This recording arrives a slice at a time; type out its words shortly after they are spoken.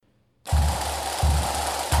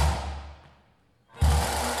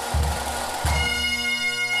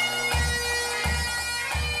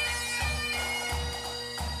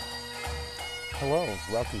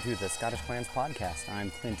welcome to the Scottish Clans podcast.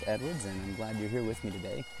 I'm Clint Edwards, and I'm glad you're here with me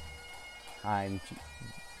today. I'm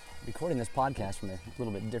recording this podcast from a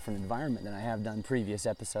little bit different environment than I have done previous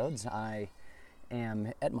episodes. I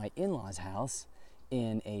am at my in-laws' house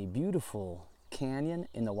in a beautiful canyon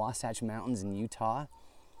in the Wasatch Mountains in Utah.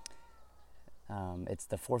 It's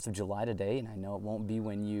the 4th of July today, and I know it won't be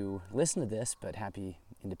when you listen to this, but happy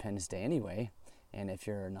Independence Day anyway. And if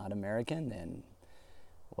you're not American, then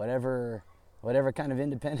whatever kind of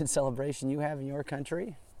independence celebration you have in your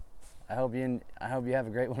country, I hope you have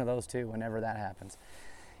a great one of those too whenever that happens.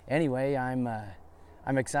 Anyway,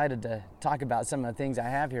 I'm excited to talk about some of the things I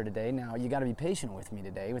have here today. Now, you got to be patient with me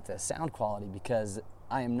today with the sound quality because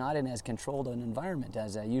I am not in as controlled an environment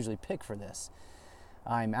as I usually pick for this.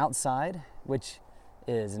 I'm outside, which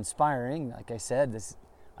is inspiring. Like I said,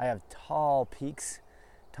 I have tall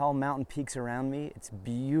mountain peaks around me. It's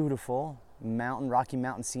beautiful Rocky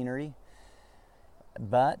Mountain scenery.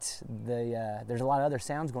 But there's a lot of other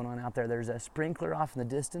sounds going on out there. There's a sprinkler off in the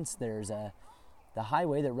distance. The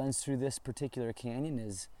highway that runs through this particular canyon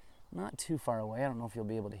is not too far away. I don't know if you'll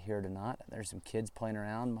be able to hear it or not. There's some kids playing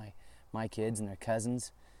around, my kids and their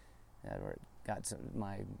cousins.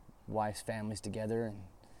 My wife's families together, and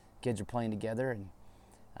kids are playing together. And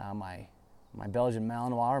my Belgian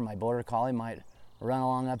Malinois, my Border Collie, might run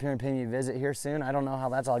along up here and pay me a visit here soon. I don't know how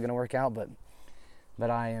that's all going to work out, but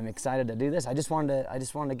I am excited to do this. I just wanted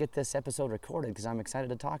to get this episode recorded because I'm excited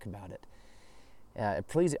to talk about it.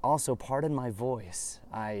 Please also pardon my voice.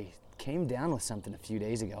 I came down with something a few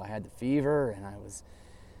days ago. I had the fever, and I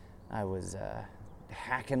was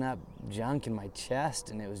hacking up junk in my chest,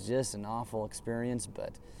 and it was just an awful experience.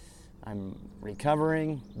 But I'm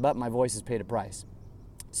recovering, but my voice has paid a price.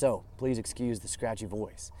 So please excuse the scratchy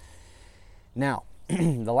voice. Now,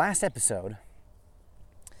 the last episode,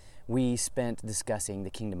 we spent discussing the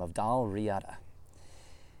kingdom of Dal Riata,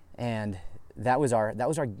 and that was our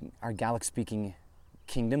Gaelic-speaking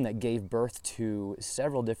kingdom that gave birth to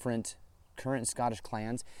several different current Scottish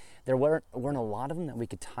clans. There weren't a lot of them that we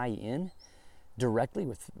could tie in directly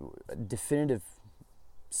with definitive,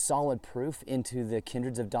 solid proof into the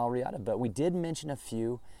kindreds of Dal Riata, but we did mention a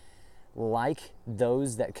few, like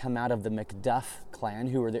those that come out of the Macduff clan,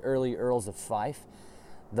 who were the early Earls of Fife.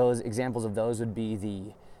 Those examples of those would be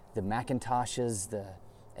the Macintoshes,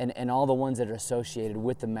 and all the ones that are associated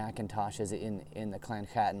with the Macintoshes in the Clan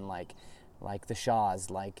Chattan, like the Shaws,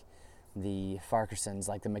 like the Farquharsons,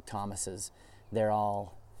 like the McThomases. They're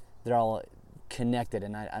all connected,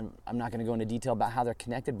 and I'm not going to go into detail about how they're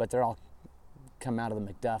connected, but they're all come out of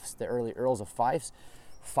the Macduffs, the early Earls of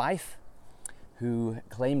Fife, who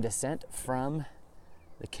claim descent from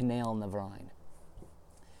the Canale and the Vrine.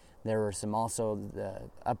 There were some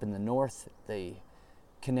also up in the north, the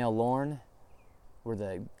Canale Lorne were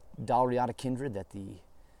the Dal Riata kindred that the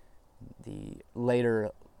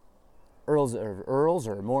later earls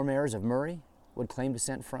or Mormares of Murray would claim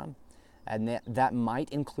descent from, and that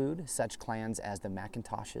might include such clans as the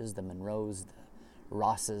Macintoshes, the Munros, the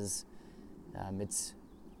Rosses. There's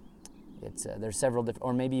several different,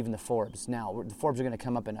 or maybe even the Forbes. Now the Forbes are going to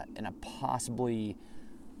come up in a possibly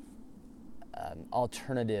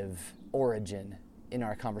alternative origin in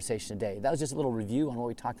our conversation today. That was just a little review on what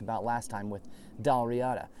we talked about last time with Dal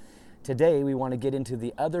Riata. Today we want to get into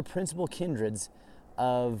the other principal kindreds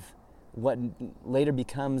of what later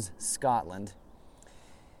becomes Scotland,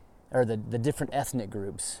 or the different ethnic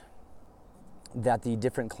groups that the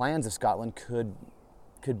different clans of Scotland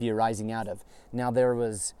could be arising out of. Now there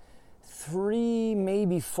was 3,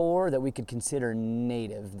 maybe 4 that we could consider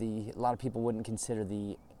native. A lot of people wouldn't consider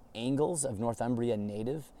the Angles of Northumbria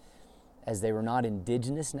native, as they were not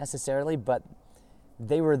indigenous necessarily, but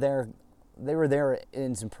they were there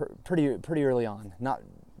in some pretty early on.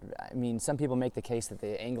 Some people make the case that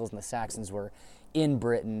the Angles and the Saxons were in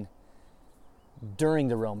Britain during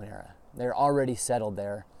the Roman era. They're already settled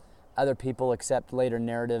there. Other people accept later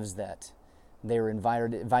narratives that they were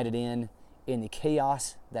invited in the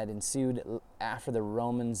chaos that ensued after the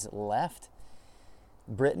Romans left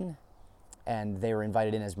Britain, and they were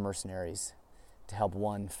invited in as mercenaries to help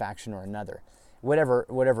one faction or another. Whichever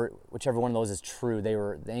one of those is true,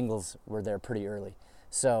 the Angles were there pretty early.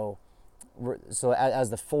 So as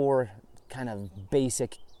the 4 kind of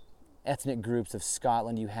basic ethnic groups of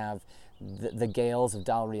Scotland, you have the Gaels of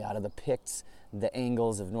Dal Riata, the Picts, the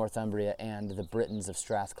Angles of Northumbria, and the Britons of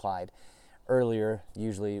Strathclyde, earlier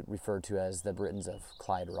usually referred to as the Britons of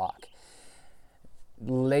Clyde Rock.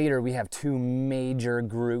 Later, we have 2 major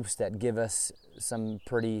groups that give us some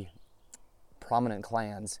pretty prominent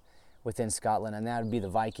clans within Scotland, and that would be the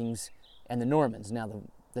Vikings and the Normans. Now,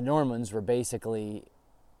 the Normans were basically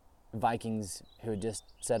Vikings who had just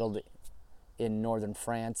settled in northern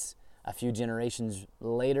France. A few generations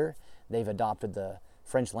later, they've adopted the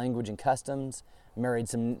French language and customs, married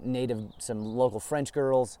some local French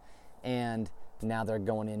girls, and now they're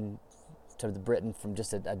going in to the Briton from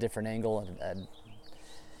just a different angle.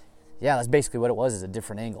 Yeah, that's basically what it was, is a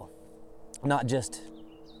different angle. Not just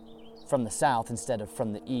from the south instead of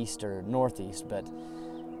from the east or northeast, but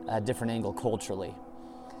a different angle culturally.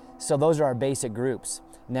 So those are our basic groups.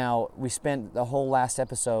 Now, we spent the whole last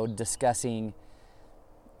episode discussing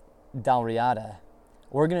Dal Riata.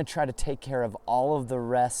 We're going to try to take care of all of the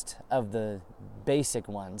rest of the basic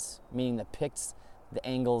ones, meaning the Picts, the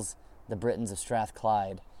Angles, the Britons of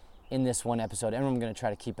Strathclyde, in this one episode, and I'm going to try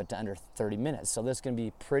to keep it to under 30 minutes. So this is going to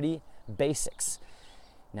be pretty basics.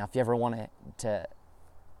 Now, if you ever want to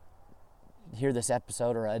hear this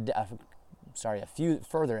episode, or a few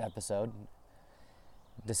further episode,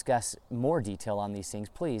 discuss more detail on these things,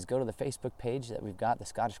 please go to the Facebook page that we've got, the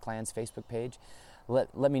Scottish Clans Facebook page.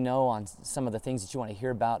 Let me know on some of the things that you want to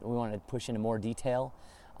hear about. We want to push into more detail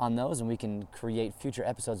on those, and we can create future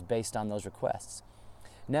episodes based on those requests.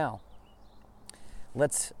 Now,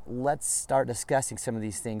 let's start discussing some of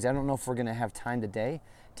these things. I don't know if we're going to have time today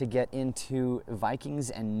to get into Vikings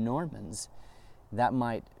and Normans. That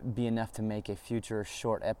might be enough to make a future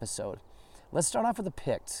short episode. Let's start off with the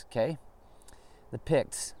Picts, okay? The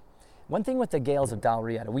Picts. One thing with the Gaels of Dal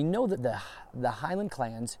Riata, we know that the Highland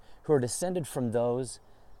clans who are descended from those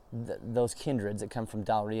kindreds that come from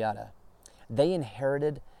Dal Riata, they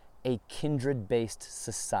inherited a kindred-based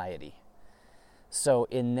society. So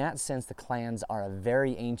in that sense, the clans are a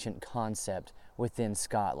very ancient concept within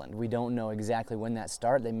Scotland. We don't know exactly when that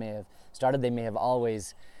started. They may have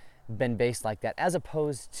always been based like that, as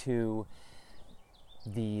opposed to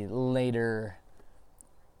the later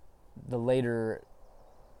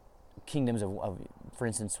kingdoms of, for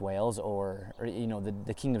instance, Wales, or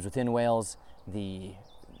the kingdoms within Wales, the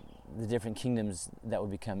different kingdoms that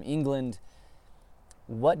would become England.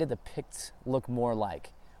 What did the Picts look more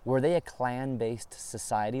like? Were they a clan-based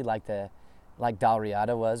society like Dal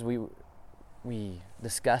Riata was? We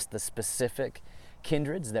discussed the specific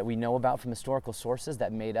kindreds that we know about from historical sources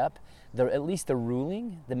that made up at least the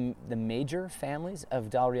ruling, the major families of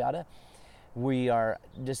Dal Riata. We are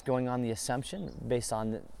just going on the assumption, based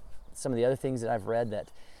on some of the other things that I've read,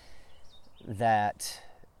 that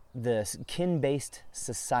the kin-based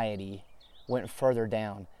society went further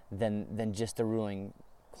down than just the ruling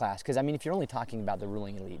class. Because, if you're only talking about the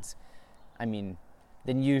ruling elites, then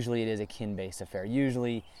usually it is a kin-based affair.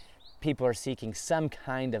 Usually people are seeking some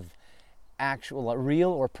kind of actual, real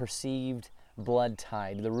or perceived blood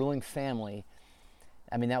tie to the ruling family.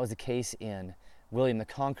 That was the case in William the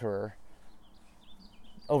Conqueror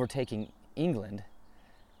overtaking England,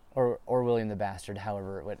 or William the Bastard,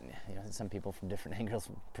 however, some people from different angles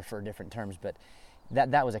prefer different terms, but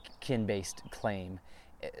that was a kin-based claim.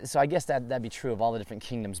 So I guess that'd be true of all the different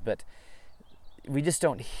kingdoms, but we just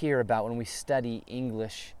don't hear about, when we study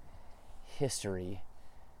English history,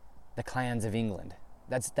 the clans of England.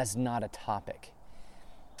 That's not a topic.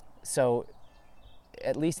 So,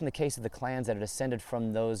 at least in the case of the clans that are descended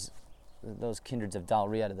from those kindreds of Dal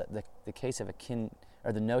Riata, the case of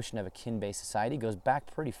the notion of a kin-based society goes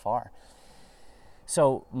back pretty far.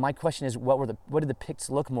 So my question is, what did the Picts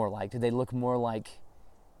look more like? Did they look more like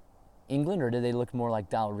England, or did they look more like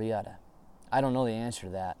Dal Riata? I don't know the answer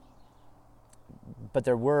to that. But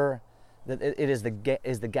it is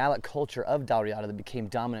the Gaelic culture of Dal Riata that became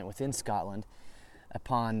dominant within Scotland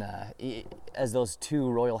as those two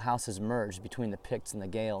royal houses merged between the Picts and the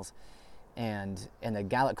Gaels, and the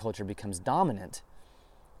Gaelic culture becomes dominant.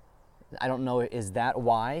 I don't know, is that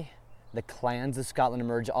why the clans of Scotland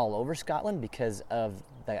emerge all over Scotland, because of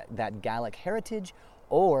that Gaelic heritage,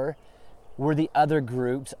 or were the other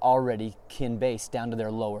groups already kin-based down to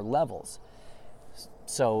their lower levels?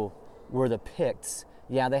 So were the Picts,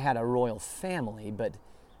 they had a royal family, but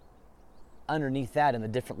underneath that, in the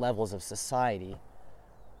different levels of society,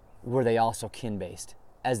 were they also kin-based,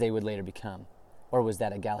 as they would later become? Or was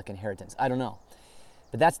that a Gaelic inheritance? I don't know.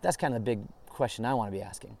 But that's kind of the big question I want to be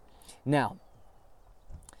asking. Now,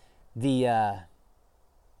 there's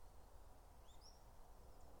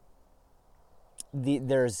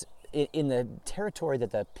in the territory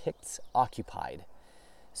that the Picts occupied,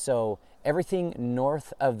 so everything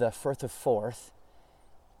north of the Firth of Forth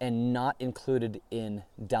and not included in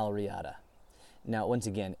Dal Riata. Now, once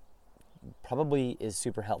again, probably is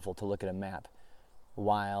super helpful to look at a map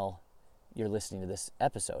while you're listening to this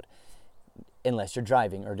episode, unless you're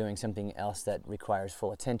driving or doing something else that requires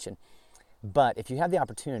full attention. But if you have the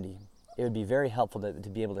opportunity, it would be very helpful to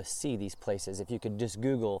be able to see these places. If you could just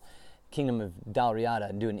Google kingdom of Dal Riata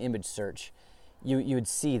and do an image search, you would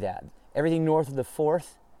see that. Everything north of the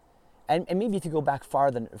Forth, and maybe if you go back far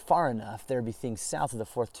enough, there'd be things south of the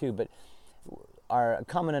Forth too, but our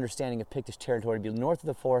common understanding of Pictish territory would be north of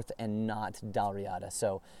the Forth and not Dal Riata.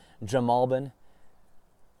 So Drumalban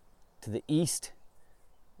to the east,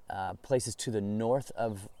 places to the north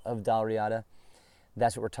of Dal Riata,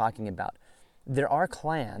 that's what we're talking about. There are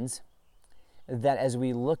clans that, as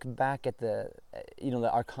we look back at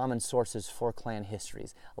our common sources for clan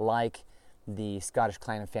histories, like the Scottish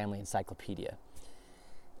Clan and Family Encyclopedia,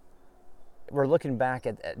 we're looking back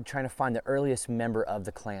at trying to find the earliest member of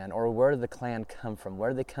the clan, or where did the clan come from, where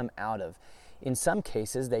did they come out of. In some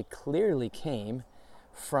cases, they clearly came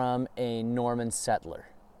from a Norman settler.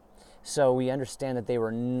 So we understand that they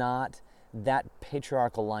were not, that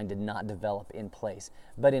patriarchal line did not develop in place.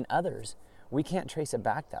 But in others, we can't trace it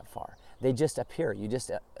back that far. They just appear. You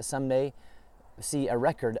just someday see a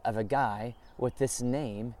record of a guy with this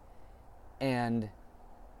name, and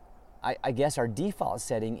I guess our default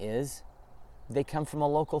setting is they come from a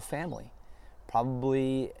local family,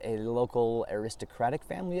 probably a local aristocratic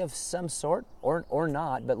family of some sort, or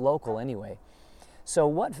not, but local anyway. So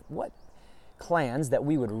what clans that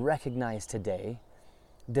we would recognize today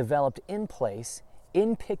developed in place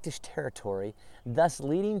in Pictish territory, thus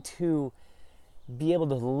leading to be able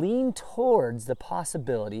to lean towards the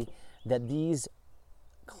possibility that these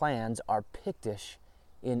clans are Pictish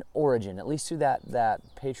in origin, at least through that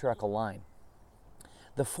patriarchal line.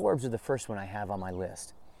 The Forbes are the first one I have on my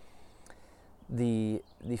list. The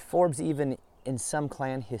Forbes, even in some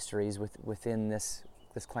clan histories within this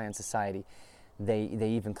clan society, they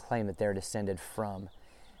even claim that they're descended from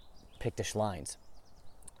Pictish lines.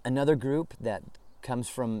 Another group that comes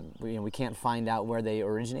from, we can't find out where they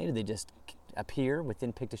originated, they just appear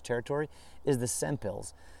within Pictish territory, is the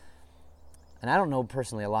Sempills. And I don't know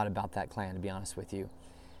personally a lot about that clan, to be honest with you.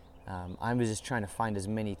 I was just trying to find as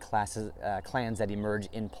many clans that emerge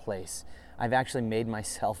in place. I've actually made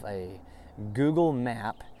myself a Google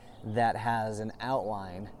map that has an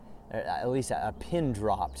outline, at least a pin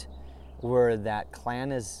dropped, where that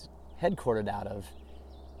clan is headquartered out of,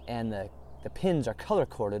 and the pins are color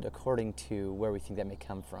coded according to where we think that may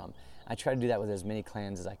come from. I tried to do that with as many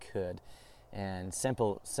clans as I could, and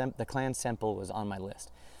the clan Semple was on my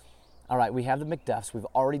list. All right, we have the Macduffs. We've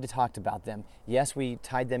already talked about them. Yes, we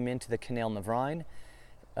tied them into the Canal Navrine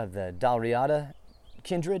of the Dal Riata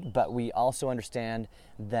kindred, but we also understand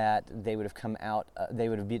that they would have come out, they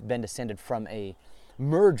would have been descended from a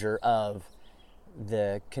merger of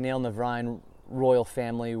the Canal Navrine royal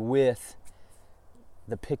family with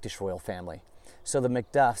the Pictish royal family. So the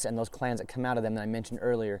Macduffs and those clans that come out of them that I mentioned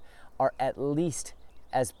earlier are at least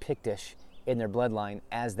as Pictish in their bloodline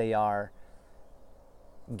as they are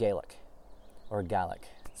Gaelic or Gallic.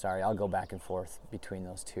 Sorry, I'll go back and forth between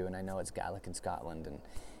those two, and I know it's Gaelic in Scotland, and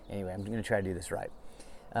anyway, I'm going to try to do this right.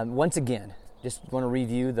 Once again, just want to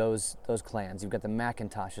review those clans. You've got the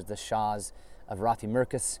Macintoshes, the Shaws of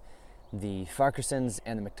Rothiemurchus, the Farquharsons,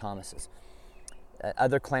 and the McThomases.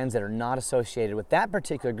 Other clans that are not associated with that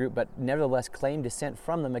particular group, but nevertheless claim descent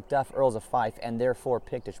from the Macduff Earls of Fife and therefore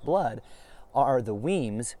Pictish blood, are the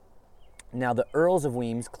Wemyss. Now, the Earls of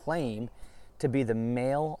Wemyss claim to be the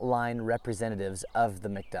male line representatives of the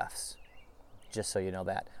Macduffs, just so you know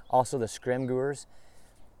that. Also, the Scrymgours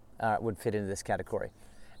would fit into this category.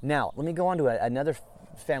 Now, let me go on to another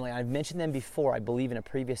family. I've mentioned them before, I believe, in a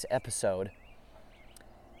previous episode.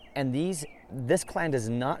 And this clan does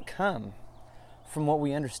not come from what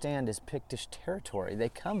we understand as Pictish territory. They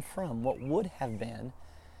come from what would have been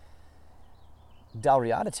Dal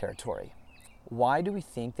Riata territory. Why do we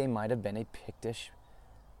think they might have been a Pictish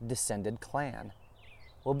descended clan?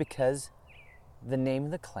 Well, because the name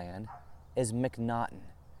of the clan is MacNaughton,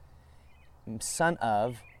 son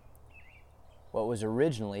of what was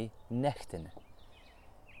originally Nechtan.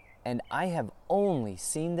 And I have only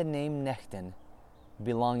seen the name Nechtan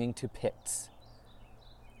belonging to Picts.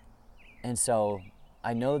 And so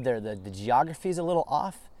I know the geography is a little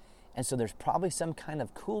off, and so there's probably some kind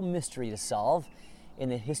of cool mystery to solve in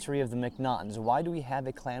the history of the MacNaughtons. Why do we have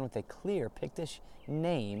a clan with a clear Pictish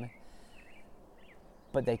name,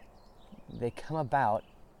 but they come about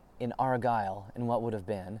in Argyll in what would have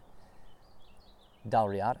been Dal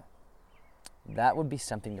Riata? That would be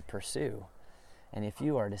something to pursue. And if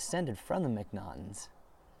you are descended from the MacNaughtons,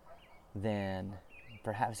 then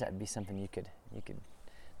perhaps that would be something you could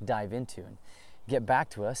dive into and get back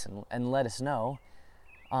to us and let us know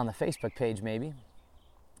on the Facebook page maybe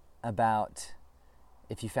about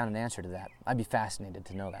if you found an answer to that. I'd be fascinated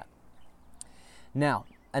to know that. Now,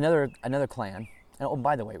 another clan, and oh,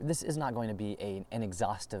 by the way, this is not going to be an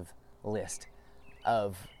exhaustive list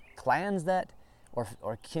of clans that,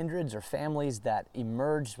 or kindreds or families that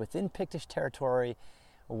emerged within Pictish territory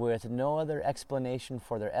with no other explanation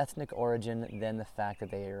for their ethnic origin than the fact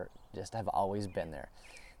that they just have always been there.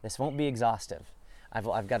 This won't be exhaustive.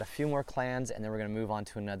 I've got a few more clans, and then we're going to move on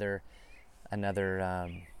to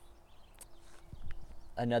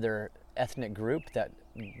another ethnic group that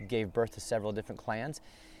gave birth to several different clans.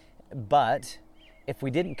 But if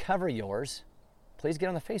we didn't cover yours, please get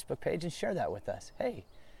on the Facebook page and share that with us. Hey,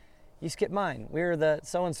 you skipped mine. We're the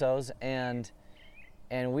so-and-sos, and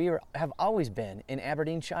we have always been in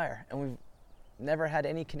Aberdeenshire, and we've never had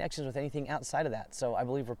any connections with anything outside of that. So I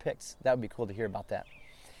believe we're Picts. That would be cool to hear about that.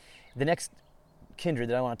 The next kindred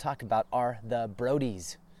that I want to talk about are the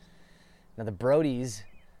Brodies. Now the Brodies,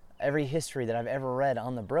 every history that I've ever read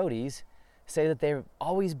on the Brodies say that they've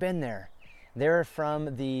always been there. They're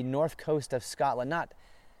from the north coast of Scotland, not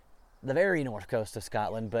the very north coast of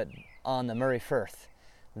Scotland, but on the Moray Firth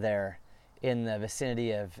there in the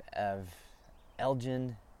vicinity of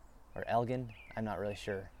Elgin or Elgin. I'm not really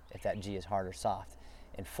sure if that G is hard or soft.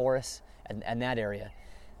 In Forres and that area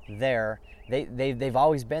there, they've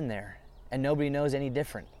always been there, and nobody knows any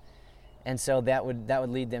different. And so that would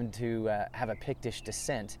lead them to have a Pictish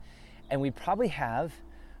descent. And we probably have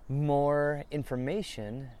more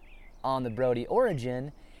information on the Brodie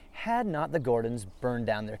origin had not the Gordons burned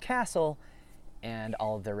down their castle and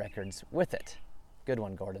all of their records with it. Good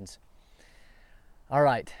one, Gordons. All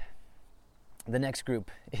right, the next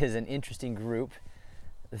group is an interesting group.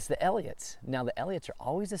 It's the Elliots. Now the Elliots are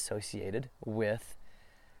always associated with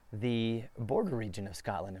the border region of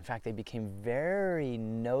Scotland. In fact, they became very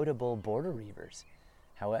notable border reavers.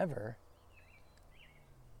 However,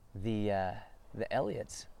 the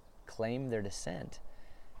Elliots claim their descent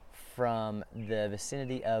from the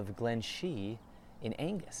vicinity of Glenshee in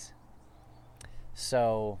Angus.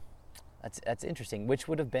 So that's interesting, which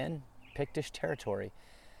would have been Pictish territory,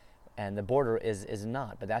 and the border is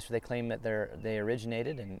not, but that's where they claim that they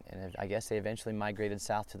originated, and I guess they eventually migrated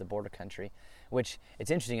south to the border country, which it's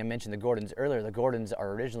interesting. I mentioned the Gordons earlier. The Gordons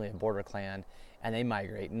are originally a border clan, and they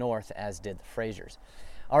migrate north, as did the Frasers.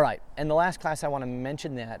 All right, and the last class I want to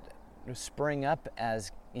mention that sprang up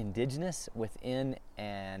as indigenous within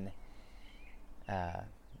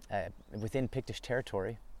within Pictish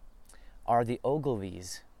territory are the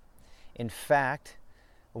Ogilvies. In fact,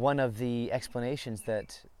 one of the explanations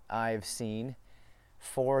that I've seen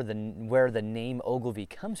for where the name Ogilvy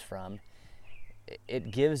comes from,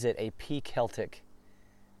 it gives it a P-Celtic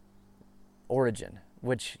origin,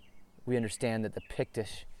 which we understand that the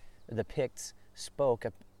Picts spoke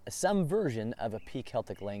some version of a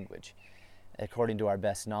P-Celtic language, according to our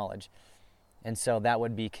best knowledge. And so that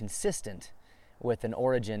would be consistent with an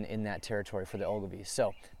origin in that territory for the Ogilvies.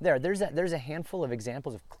 So there's a handful of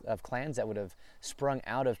examples of clans that would have sprung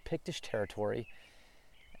out of Pictish territory.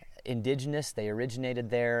 Indigenous, they originated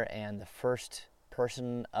there, and the first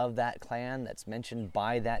person of that clan that's mentioned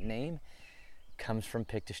by that name comes from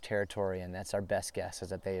Pictish territory, and that's our best guess, is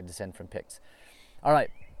that they descend from Picts. All right,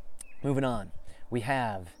 moving on. We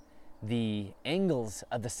have the Angles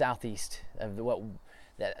of the southeast,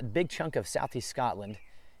 that big chunk of southeast Scotland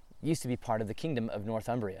used to be part of the kingdom of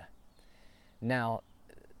Northumbria. Now,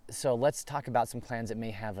 so let's talk about some clans that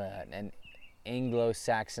may have an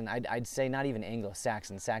Anglo-Saxon, I'd say not even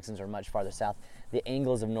Anglo-Saxon, Saxons are much farther south. The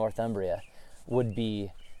Angles of Northumbria would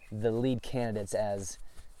be the lead candidates as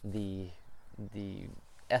the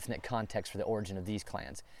ethnic context for the origin of these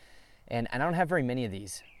clans. And I don't have very many of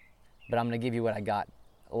these, but I'm going to give you what I got.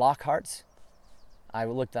 Lockharts, I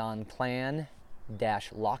looked on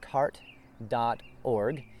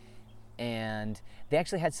clan-lockhart.org, and they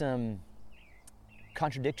actually had some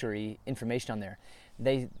contradictory information on there.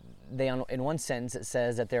 They in one sentence it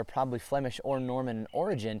says that they're probably Flemish or Norman in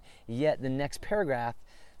origin, yet the next paragraph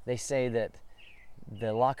they say that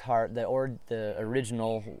the Lockhart, the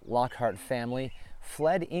original Lockhart family,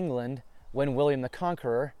 fled England when William the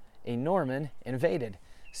Conqueror, a Norman, invaded.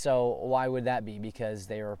 So why would that be? Because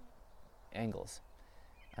they are Angles,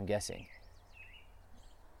 I'm guessing.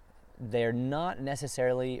 They're not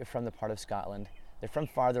necessarily from the part of Scotland. They're from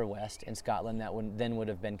farther west in Scotland that would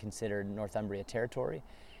have been considered Northumbria territory.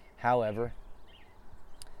 However,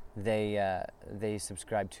 they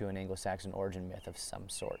subscribe to an Anglo-Saxon origin myth of some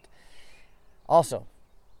sort. Also,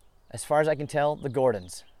 as far as I can tell, the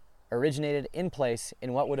Gordons originated in place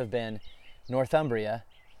in what would have been Northumbria,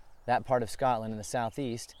 that part of Scotland in the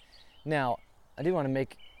southeast. Now, I do want to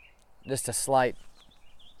make just a slight,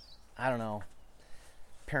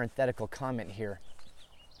 parenthetical comment here.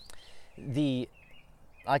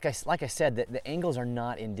 Like I said, the Angles are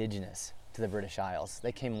not indigenous. to the British Isles.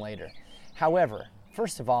 They came later. However,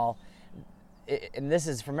 first of all, and this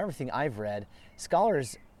is from everything I've read,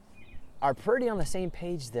 scholars are pretty on the same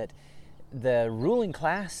page that the ruling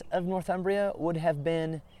class of Northumbria would have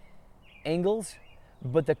been Angles,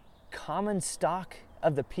 but the common stock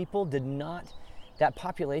of the people did not, that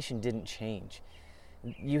population didn't change.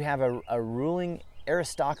 You have a ruling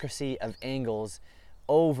aristocracy of Angles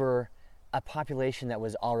over a population that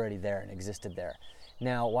was already there and existed there.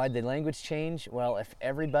 Now, why did the language change? Well, if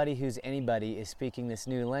everybody who's anybody is speaking this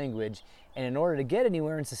new language, and in order to get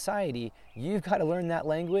anywhere in society, you've got to learn that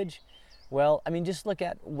language. Well, I mean, just look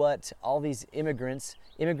at what all these immigrant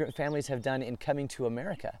families have done in coming to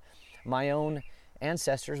America. My own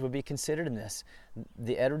ancestors would be considered in this.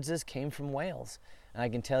 The Edwardses came from Wales. And I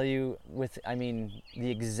can tell you the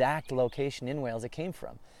exact location in Wales it came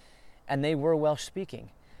from. And they were Welsh speaking.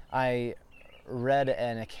 I read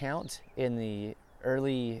an account in the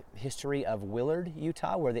early history of Willard,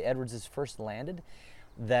 Utah, where the Edwardses first landed,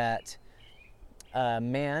 that a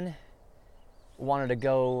man wanted to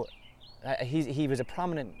go, he was a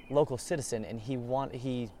prominent local citizen, and he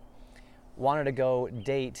wanted to go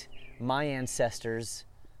date my ancestor's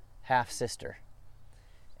half-sister.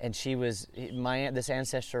 And this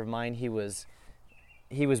ancestor of mine, he was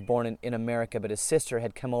born in America, but his sister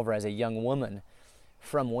had come over as a young woman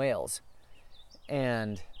from Wales.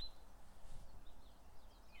 And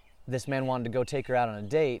this man wanted to go take her out on a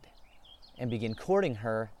date and begin courting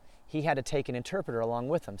her. He had to take an interpreter along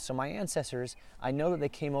with him. So my ancestors, I know that they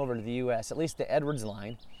came over to the U.S., at least the Edwards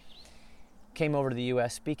line, came over to the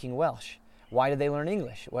U.S. speaking Welsh. Why did they learn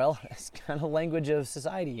English? Well, it's kind of language of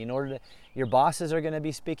society. Your bosses are going to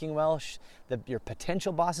be speaking Welsh. Your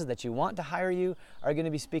potential bosses that you want to hire you are going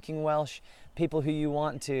to be speaking Welsh. People who you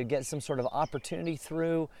want to get some sort of opportunity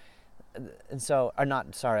through, and so, I'm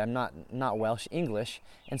not Welsh, English.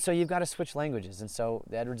 And so you've got to switch languages. And so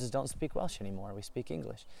the Edwardses don't speak Welsh anymore. We speak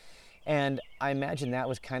English. And I imagine that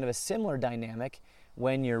was kind of a similar dynamic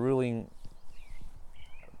when you're ruling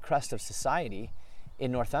crust of society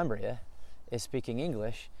in Northumbria is speaking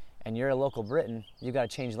English, and you're a local Briton, you've got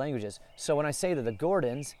to change languages. So when I say that the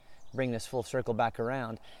Gordons, bring this full circle back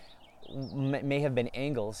around, may have been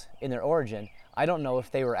Angles in their origin, I don't know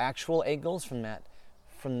if they were actual Angles from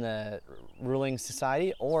the ruling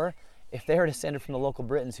society, or if they were descended from the local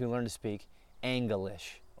Britons who learned to speak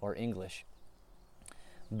Anglish or English.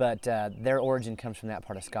 But their origin comes from that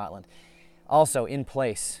part of Scotland. Also, in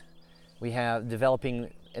place, we have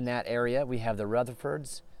developing in that area, we have the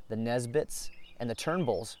Rutherfords, the Nesbitts, and the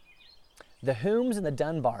Turnbulls. The Humes and the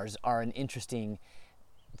Dunbars are an interesting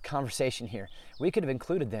conversation here. We could have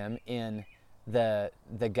included them in the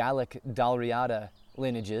Gaelic Dal Riata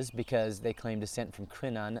lineages because they claim descent from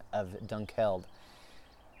Crinan of Dunkeld.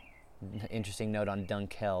 Interesting note on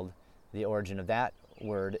Dunkeld. The origin of that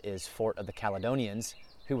word is Fort of the Caledonians,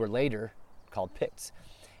 who were later called Picts.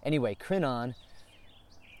 Anyway, Crinan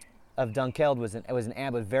of Dunkeld was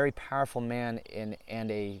a very powerful man and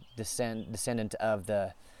a descendant of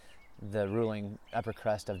the ruling upper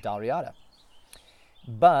crust of Dal Riata.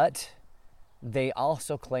 But they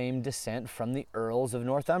also claimed descent from the Earls of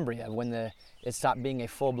Northumbria. When it stopped being a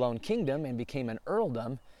full-blown kingdom and became an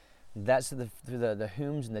earldom, that's the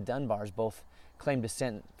Humes and the Dunbars both claimed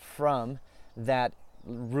descent from that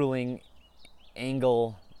ruling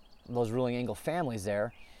Angle, those ruling Angle families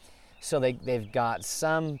there. So they've got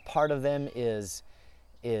some part of them is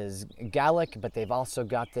Gaelic, but they've also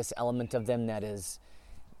got this element of them that is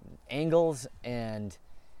Angles,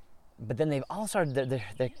 but then they've also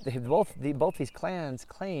both these clans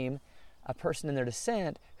claim a person in their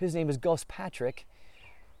descent whose name is Ghost Patrick,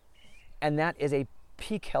 and that is a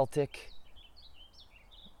P-Celtic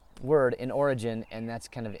word in origin, and that's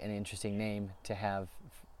kind of an interesting name to have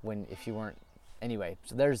if you weren't anyway.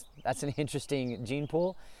 So that's an interesting gene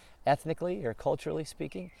pool, ethnically or culturally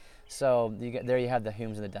speaking. So there you have the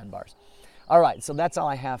Humes and the Dunbars. All right, so that's all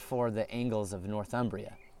I have for the Angles of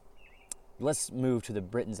Northumbria. Let's move to the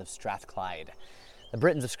Britons of Strathclyde. The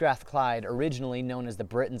Britons of Strathclyde, originally known as the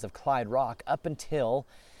Britons of Clyde Rock, up until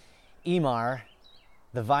Eamar,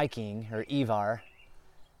 the Viking, or Ivar,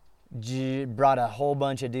 brought a whole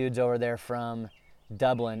bunch of dudes over there from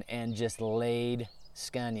Dublin and just laid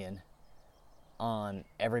scunion on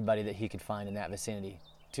everybody that he could find in that vicinity,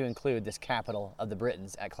 to include this capital of the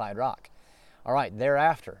Britons at Clyde Rock. All right,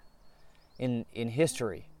 thereafter, in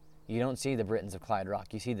history, you don't see the Britons of Clyde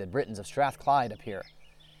Rock. You see the Britons of Strathclyde up here.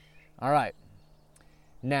 All right,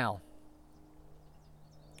 now,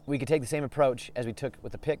 we could take the same approach as we took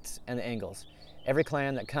with the Picts and the Angles. Every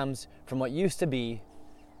clan that comes from what used to be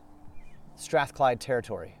Strathclyde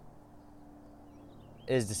territory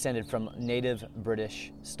is descended from native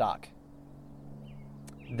British stock.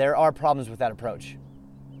 There are problems with that approach.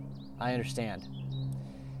 I understand.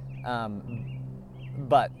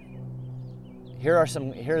 But here are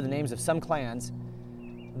the names of some clans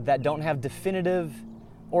that don't have definitive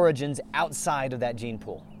origins outside of that gene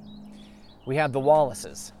pool. We have the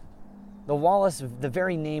Wallaces. The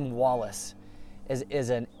very name Wallace is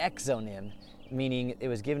an exonym, meaning it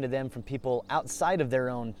was given to them from people outside of their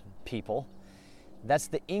own people. That's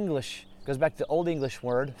the English, goes back to the Old English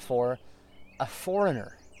word for a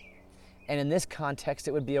foreigner. And in this context,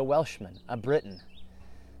 it would be a Welshman, a Briton.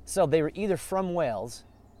 So they were either from Wales,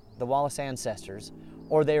 the Wallace ancestors,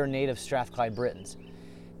 or they were native Strathclyde Britons.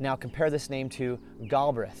 Now compare this name to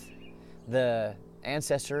Galbraith, the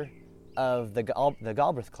ancestor of the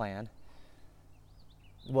Galbraith clan.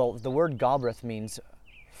 Well, the word Galbraith means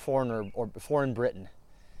foreigner or foreign Briton.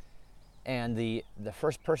 And the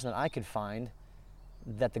first person that I could find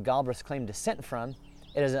that the Galbraiths claim descent from,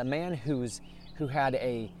 it is a man who had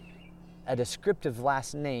a descriptive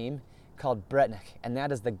last name called Bretnick, and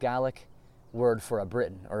that is the Gaelic word for a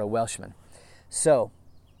Briton or a Welshman. So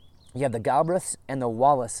you have the Galbraiths and the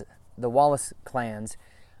Wallace clans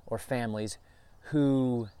or families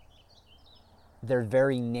who their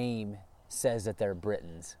very name says that they're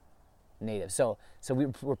Britons, native. So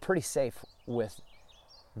we're pretty safe with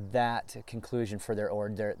that conclusion for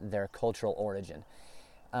their cultural origin.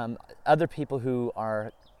 Other people who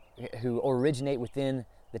originate within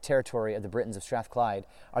the territory of the Britons of Strathclyde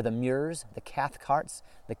are the Muirs, the Cathcarts,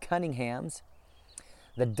 the Cunninghams,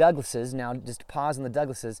 the Douglases. Now, just to pause on the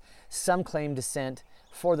Douglases, some claim descent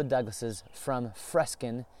for the Douglases from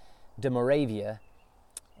Freskin de Moravia,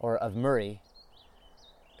 or of Murray,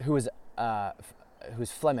 who's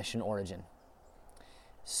Flemish in origin.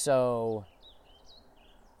 So,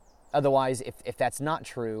 otherwise, if that's not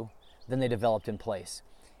true, then they developed in place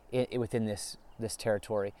within this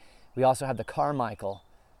territory. We also have the Carmichael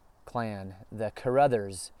clan, the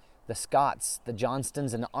Carruthers, the Scots, the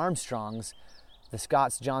Johnstones and the Armstrongs, the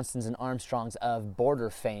Scots, Johnstones, and Armstrongs of border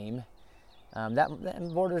fame. That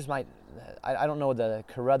borders might, I don't know the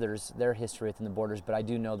Carruthers, their history within the borders, but I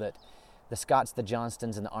do know that the Scots, the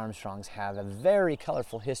Johnstones, and the Armstrongs have a very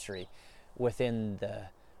colorful history within the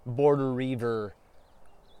border reaver,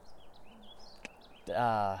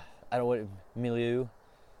 milieu.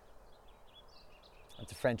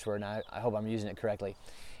 That's a French word, and I hope I'm using it correctly.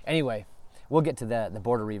 Anyway, we'll get to the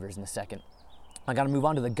border reavers in a second. I got to move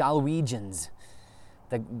on to the Galwegians,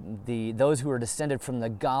 those who are descended from the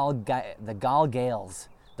Gaels,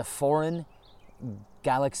 the foreign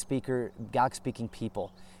Gaelic-speaking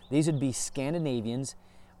people. These would be Scandinavians,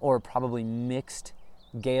 or probably mixed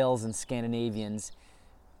Gaels and Scandinavians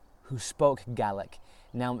who spoke Gaelic.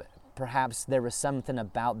 Now, perhaps there was something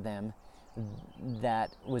about them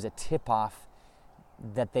that was a tip-off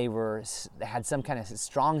that they had some kind of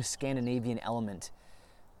strong Scandinavian element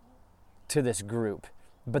to this group,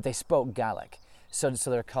 but they spoke Gaelic. So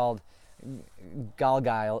they're called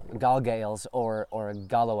Gaels or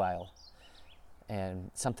Galloway, and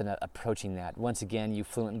something approaching that. Once again, you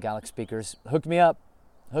fluent Gaelic speakers, hook me up,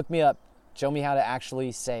 show me how to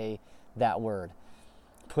actually say that word.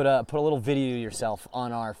 Put a little video yourself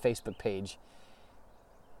on our Facebook page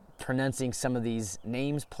pronouncing some of these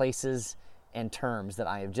names, places, and terms that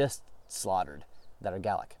I have just slaughtered that are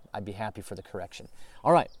Gaelic. I'd be happy for the correction.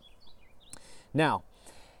 All right. Now,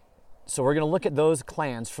 so we're going to look at those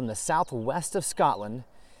clans from the southwest of Scotland.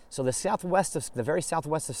 So the very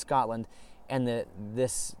southwest of Scotland, and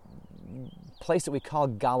this place that we call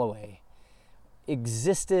Galloway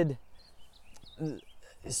existed.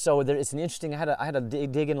 So it's an interesting. I had to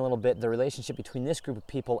dig in a little bit the relationship between this group of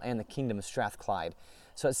people and the kingdom of Strathclyde.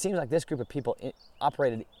 So it seems like this group of people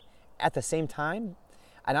operated at the same time,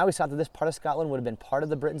 and I always thought that this part of Scotland would have been part of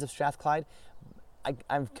the Britons of Strathclyde.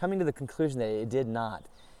 I'm coming to the conclusion that it did not.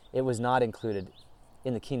 It was not included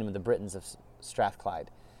in the kingdom of the Britons of Strathclyde.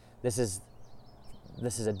 This is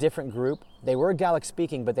a different group. They were Gaelic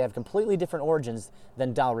speaking, but they have completely different origins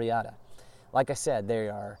than Dal Riata. Like I said, they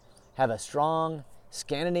have a strong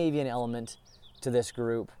Scandinavian element to this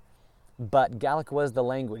group, but Gaelic was the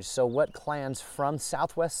language. So what clans from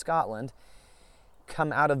southwest Scotland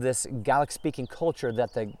come out of this Gaelic-speaking culture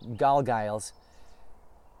that the Gaels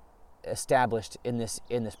established in this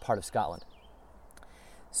part of Scotland?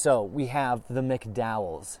 So we have the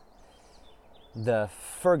McDowells, the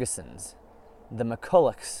Fergusons, the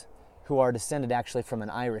McCullochs, who are descended actually from an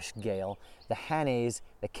Irish Gael, the Hannays,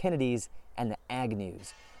 the Kennedys, and the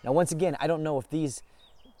Agnews. Now, once again, I don't know if these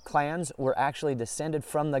clans were actually descended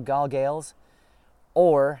from the Gaels,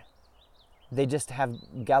 or they just have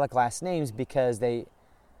Gaelic last names because they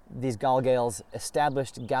these Gaels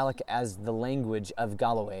established Gaelic as the language of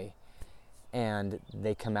Galloway, and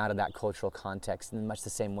they come out of that cultural context in much the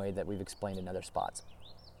same way that we've explained in other spots.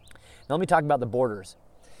 Now let me talk about the borders.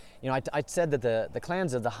 I said that the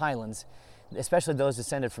clans of the Highlands, especially those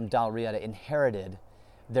descended from Dal Riata, inherited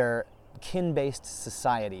their kin-based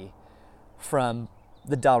society from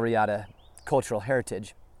the Dal Riata cultural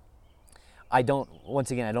heritage. I don't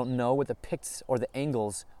know what the Picts or the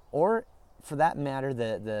Angles, or for that matter,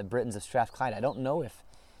 the Britons of Strathclyde, I don't know if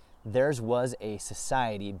theirs was a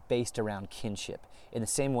society based around kinship in the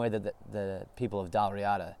same way that the people of Dal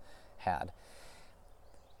Riata had.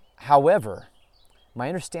 However, my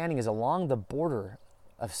understanding is along the border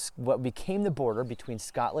of what became the border between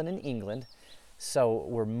Scotland and England, so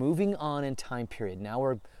we're moving on in time period. Now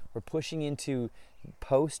we're pushing into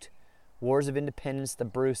post Wars of Independence, the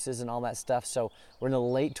Bruces and all that stuff, so we're in the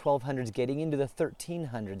late 1200s, getting into the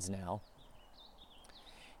 1300s now.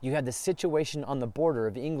 You have the situation on the border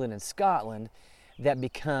of England and Scotland that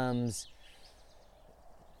becomes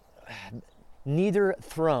neither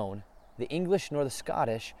throne, the English nor the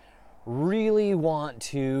Scottish, really want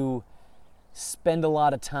to spend a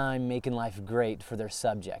lot of time making life great for their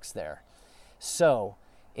subjects there. So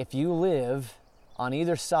if you live on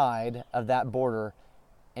either side of that border,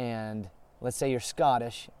 and let's say you're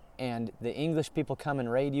Scottish and the English people come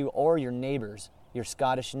and raid you, or your neighbors, your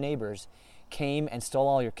Scottish neighbors, came and stole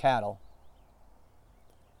all your cattle,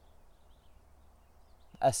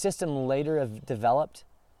 a system later developed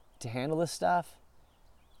to handle this stuff,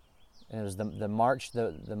 and it was the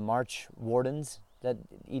march wardens that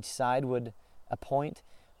each side would appoint.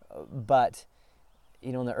 But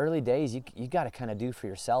in the early days, you got to kind of do for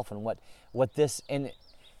yourself, and what this and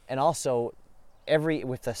also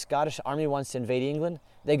if the Scottish army wants to invade England,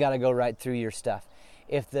 they got to go right through your stuff.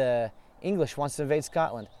 If the English wants to invade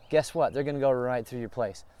Scotland, guess what? They're going to go right through your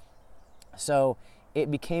place. So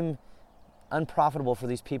it became unprofitable for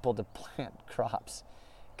these people to plant crops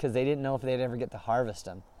because they didn't know if they'd ever get to harvest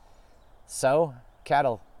them. So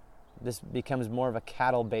cattle, this becomes more of a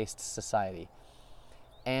cattle-based society.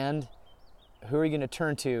 And who are you going to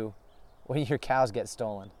turn to when your cows get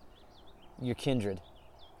stolen? Your kindred.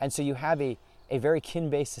 And so you have a very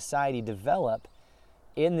kin-based society develop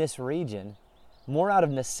in this region, more out of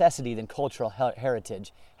necessity than cultural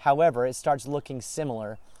heritage. However, it starts looking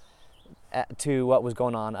similar to what was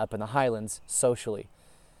going on up in the Highlands socially.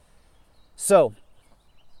 So,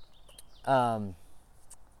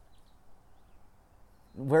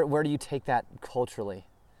 where do you take that culturally?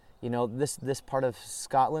 This part of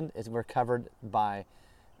Scotland we're covered by.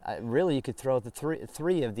 Really, you could throw the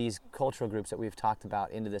three of these cultural groups that we've talked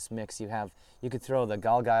about into this mix. You could throw the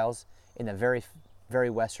Gaels in the very, very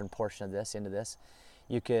western portion of this into this.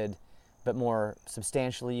 You could, but more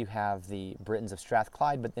substantially, you have the Britons of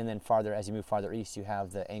Strathclyde. But then farther, as you move farther east, you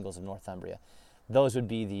have the Angles of Northumbria. Those would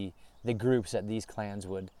be the groups that these clans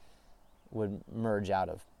would merge out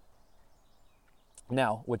of.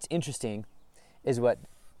 Now, what's interesting is what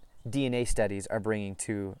DNA studies are bringing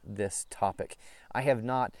to this topic. I have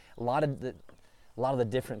not, a lot of the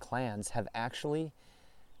different clans have actually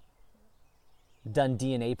done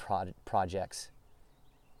DNA projects,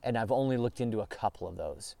 and I've only looked into a couple of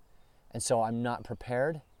those. And so I'm not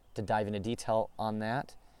prepared to dive into detail on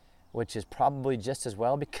that, which is probably just as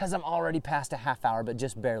well because I'm already past a half hour, but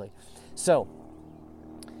just barely. So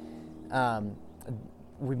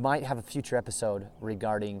we might have a future episode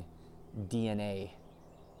regarding DNA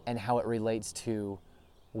and how it relates to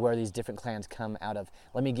where these different clans come out of.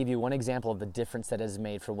 Let me give you one example of the difference that is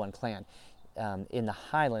made for one clan. In the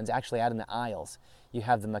Highlands, actually out in the Isles, you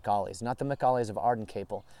have the MacAulays. Not the MacAulays of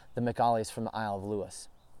Ardencapel, the MacAulays from the Isle of Lewis.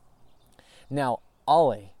 Now,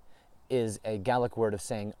 Aule is a Gaelic word of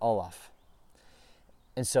saying Olaf.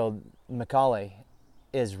 And so MacAulay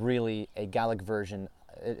is really a Gaelic version,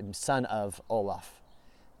 son of Olaf.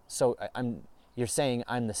 So you're saying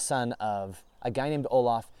I'm the son of a guy named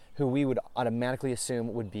Olaf, who we would automatically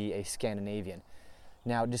assume would be a Scandinavian.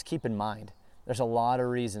 Now, just keep in mind, there's a lot of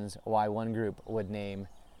reasons why one group would name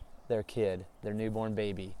their kid, their newborn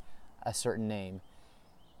baby, a certain name,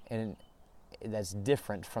 and that's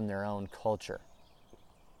different from their own culture.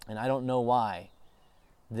 And I don't know why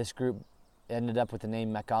this group ended up with the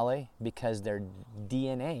name Macaulay, because their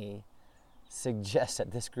DNA suggests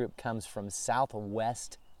that this group comes from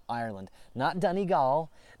southwest Ireland. Not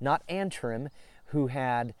Donegal, not Antrim, who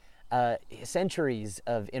had centuries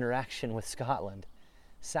of interaction with Scotland.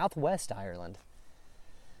 Southwest Ireland.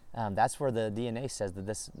 That's where the DNA says that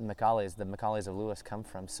the MacAulays of Lewis come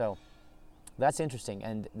from. So that's interesting,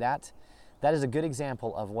 and that is a good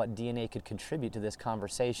example of what DNA could contribute to this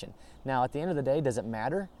conversation. Now, at the end of the day, does it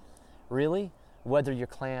matter? really, whether your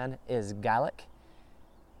clan is Gaelic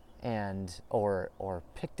or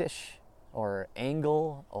Pictish or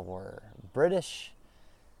Angle or British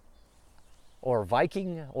or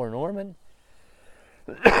Viking or Norman.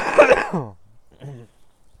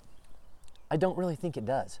 I don't really think it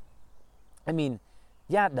does. I mean,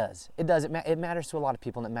 yeah, it does. It does. It matters to a lot of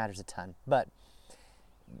people, and it matters a ton. But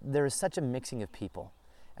there is such a mixing of people.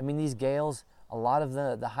 I mean, these Gaels, a lot of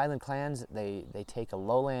the Highland clans, they take a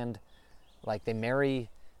lowland, like they marry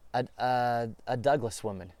a Douglas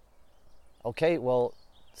woman. Okay, well,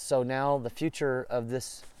 so now the future of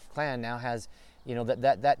this clan now has, you know,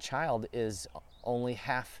 that child is only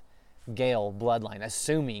half Gael bloodline,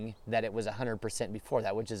 assuming that it was 100% before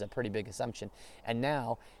that, which is a pretty big assumption. And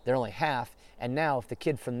now they're only half. And now if the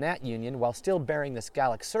kid from that union, while still bearing this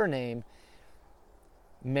Gaelic surname,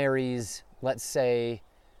 marries, let's say,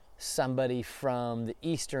 somebody from the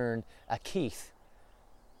eastern, a Keith.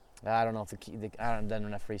 I don't know if I haven't done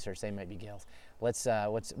enough research. They might be Gaels.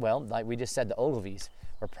 Well, like we just said, the Ogilvies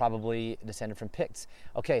were probably descended from Picts.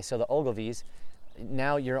 Okay, so the Ogilvies,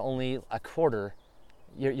 now you're only a quarter.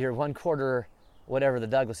 You're 1/4, whatever the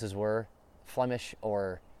Douglases were, Flemish,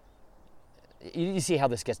 or you see how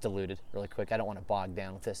this gets diluted really quick. I don't want to bog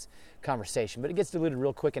down with this conversation, but it gets diluted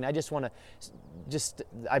real quick, and I just want to,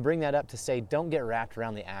 I bring that up to say, don't get wrapped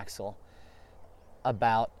around the axle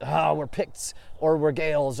about, we're Picts, or we're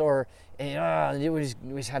Gaels, or we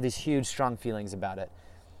just have these huge, strong feelings about it.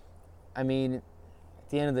 I mean, at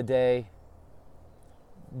the end of the day,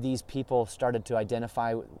 these people started to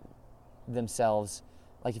identify themselves.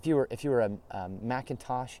 Like if you were a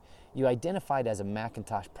Macintosh, you identified as a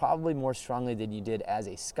Macintosh probably more strongly than you did as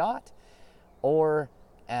a Scot or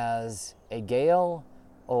as a Gael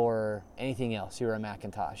or anything else. You were a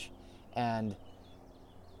Macintosh. And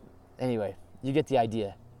anyway, you get the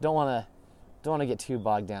idea. Don't want to get too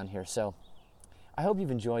bogged down here. So I hope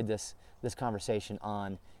you've enjoyed this conversation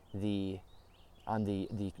on the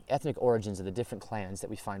ethnic origins of the different clans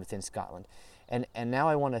that we find within Scotland. And now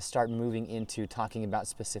I want to start moving into talking about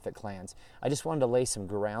specific clans. I just wanted to lay some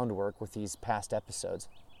groundwork with these past episodes.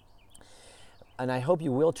 And I hope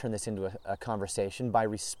you will turn this into a conversation by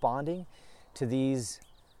responding to these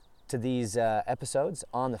episodes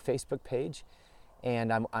on the Facebook page.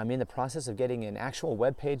 And I'm in the process of getting an actual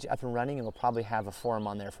web page up and running, and we'll probably have a forum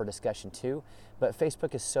on there for discussion too. But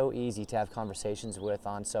Facebook is so easy to have conversations with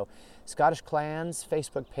on. So Scottish Clans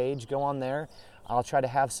Facebook page, go on there. I'll try to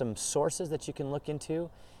have some sources that you can look into.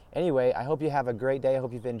 Anyway, I hope you have a great day. I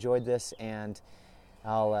hope you've enjoyed this, and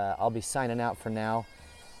I'll be signing out for now.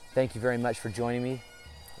 Thank you very much for joining me,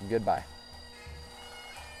 and goodbye.